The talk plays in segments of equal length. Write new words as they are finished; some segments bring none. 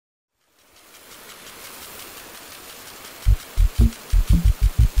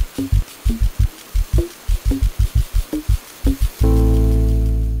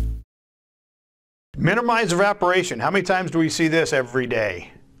Minimize evaporation. How many times do we see this every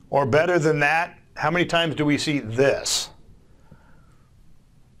day? Or better than that, how many times do we see this?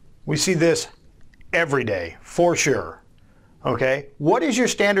 We see this every day, for sure. Okay? What is your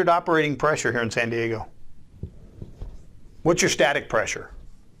standard operating pressure here in San Diego? What's your static pressure?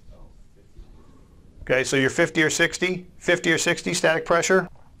 Okay, so you're 50 or 60? 50 or 60 static pressure?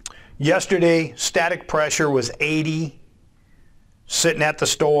 Yesterday, static pressure was 80 sitting at the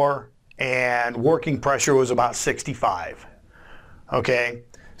store, and working pressure was about 65. Okay?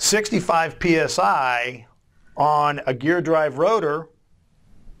 65 PSI on a gear drive rotor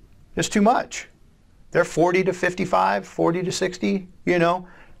is too much. They're 40 to 55, 40 to 60, you know,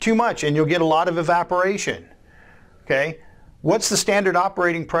 too much, and you'll get a lot of evaporation. Okay? What's the standard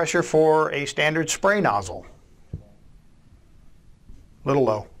operating pressure for a standard spray nozzle? Little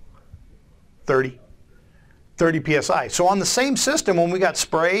low. 30 PSI. So on the same system, when we got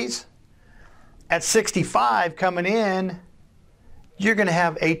sprays at 65 coming in, you're going to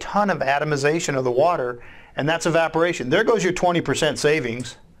have a ton of atomization of the water, and that's evaporation. There goes your 20%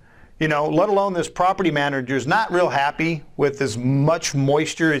 savings. You know, let alone this property manager's not real happy with as much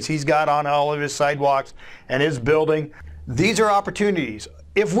moisture as he's got on all of his sidewalks and his building. These are opportunities.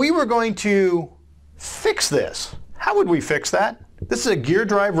 If we were going to fix this, how would we fix that? This is a gear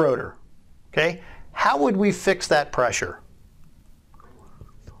drive rotor. Okay? How would we fix that pressure?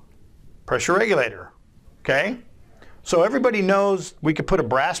 Pressure regulator. Okay? So everybody knows we could put a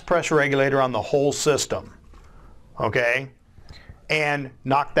brass pressure regulator on the whole system. Okay? And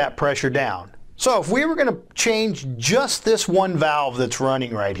knock that pressure down. So if we were going to change just this one valve that's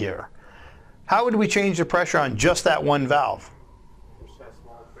running right here, how would we change the pressure on just that one valve? Just that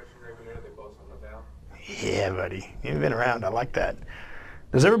small pressure regulator that goes on the valve. Yeah, buddy. You've been around. I like that.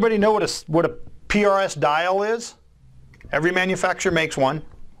 Does everybody know what a PRS dial is? Every manufacturer makes one.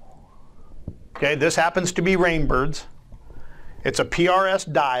 Okay, this happens to be Rainbird's. It's a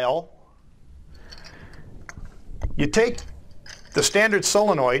PRS dial. You take the standard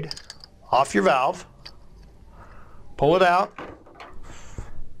solenoid off your valve, pull it out,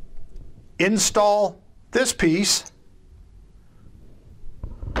 install this piece,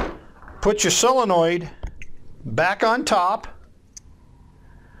 put your solenoid back on top.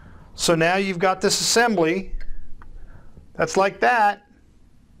 So now you've got this assembly that's like that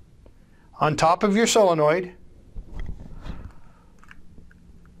on top of your solenoid.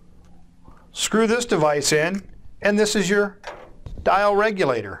 Screw this device in, and this is your dial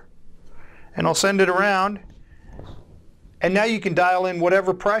regulator. And I'll send it around, and now you can dial in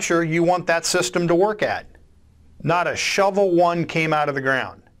whatever pressure you want that system to work at. Not a shovel one came out of the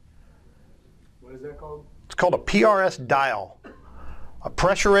ground. What is that called? It's called a PRS dial. A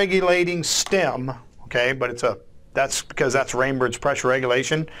pressure regulating stem, okay, but that's because that's Rainbird's pressure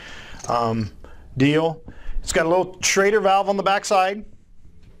regulation deal. It's got a little Schrader valve on the back side,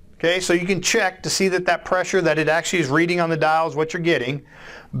 okay, so you can check to see that pressure that it actually is reading on the dial is what you're getting.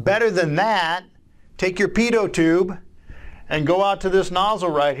 Better than that, take your pitot tube and go out to this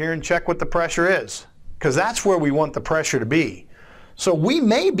nozzle right here and check what the pressure is, because that's where we want the pressure to be. So we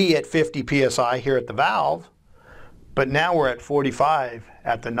may be at 50 PSI here at the valve, but now we're at 45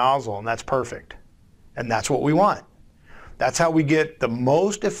 at the nozzle, and that's perfect. And that's what we want. That's how we get the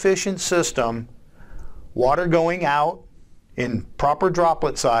most efficient system, water going out in proper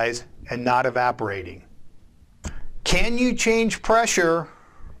droplet size and not evaporating. Can you change pressure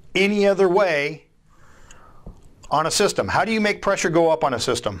any other way on a system? How do you make pressure go up on a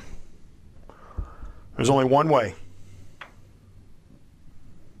system? There's only one way.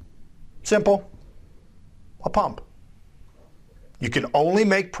 Simple. A pump. You can only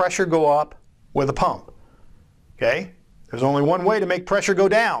make pressure go up with a pump. Okay? There's only one way to make pressure go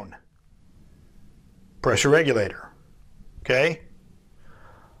down. Pressure regulator. Okay?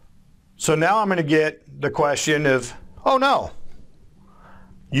 So now I'm going to get the question of, oh no,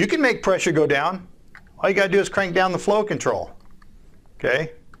 you can make pressure go down. All you got to do is crank down the flow control.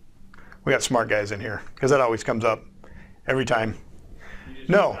 Okay? We got smart guys in here, because that always comes up every time.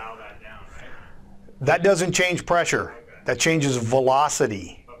 No. That down, right? That doesn't change pressure. That changes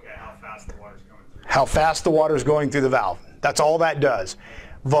velocity. Okay, how fast the water's going through. How fast the water's going through the valve. That's all that does.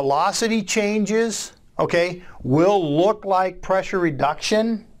 Velocity changes, okay, will look like pressure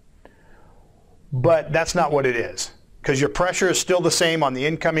reduction, but that's not what it is. Because your pressure is still the same on the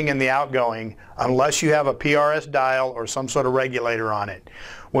incoming and the outgoing unless you have a PRS dial or some sort of regulator on it.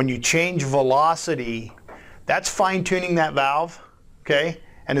 When you change velocity, that's fine-tuning that valve, okay?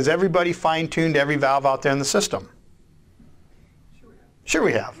 And has everybody fine-tuned every valve out there in the system? Sure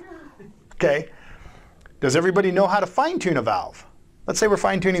we have. Okay. Does everybody know how to fine-tune a valve? Let's say we're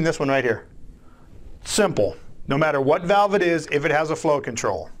fine-tuning this one right here. Simple. No matter what valve it is, if it has a flow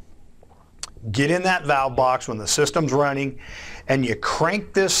control, get in that valve box when the system's running and you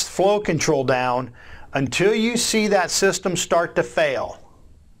crank this flow control down until you see that system start to fail.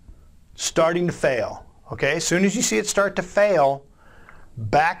 Starting to fail. Okay, as soon as you see it start to fail,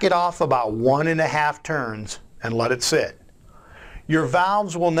 back it off about 1.5 turns and let it sit. Your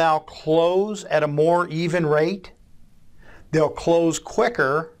valves will now close at a more even rate. They'll close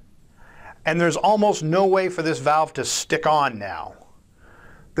quicker, and there's almost no way for this valve to stick on now.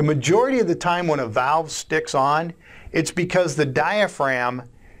 The majority of the time when a valve sticks on, it's because the diaphragm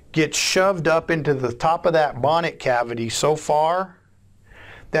gets shoved up into the top of that bonnet cavity so far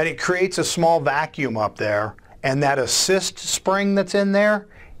that it creates a small vacuum up there, and that assist spring that's in there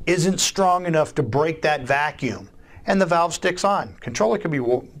isn't strong enough to break that vacuum, and the valve sticks on. Controller can be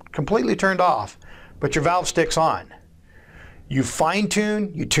completely turned off, but your valve sticks on. You fine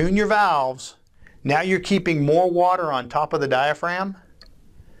tune, you tune your valves, now you're keeping more water on top of the diaphragm.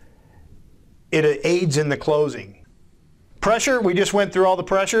 It aids in the closing. Pressure, we just went through all the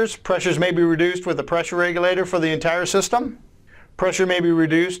pressures. Pressures may be reduced with a pressure regulator for the entire system. Pressure may be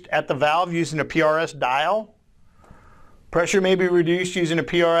reduced at the valve using a PRS dial. Pressure may be reduced using a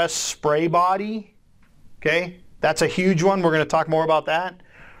PRS spray body. Okay, that's a huge one. We're going to talk more about that.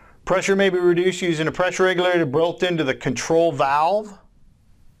 Pressure may be reduced using a pressure regulator built into the control valve.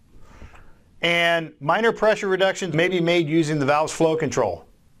 And minor pressure reductions may be made using the valve's flow control.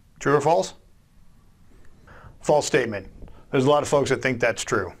 True or false? False statement. There's a lot of folks that think that's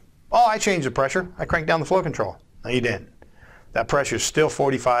true. Oh, I changed the pressure. I cranked down the flow control. No, you didn't. That pressure is still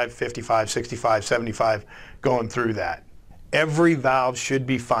 45, 55, 65, 75 going through that. Every valve should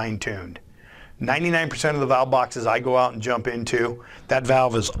be fine-tuned. 99% of the valve boxes I go out and jump into, that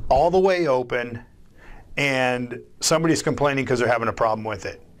valve is all the way open and somebody's complaining because they're having a problem with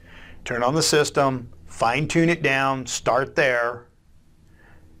it. Turn on the system, fine-tune it down, start there,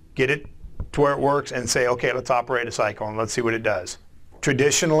 get it to where it works and say, okay, let's operate a cycle and let's see what it does.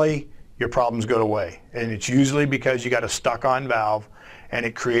 Traditionally, your problems go away, and it's usually because you got a stuck-on valve and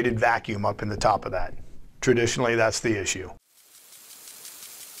it created vacuum up in the top of that. Traditionally, that's the issue.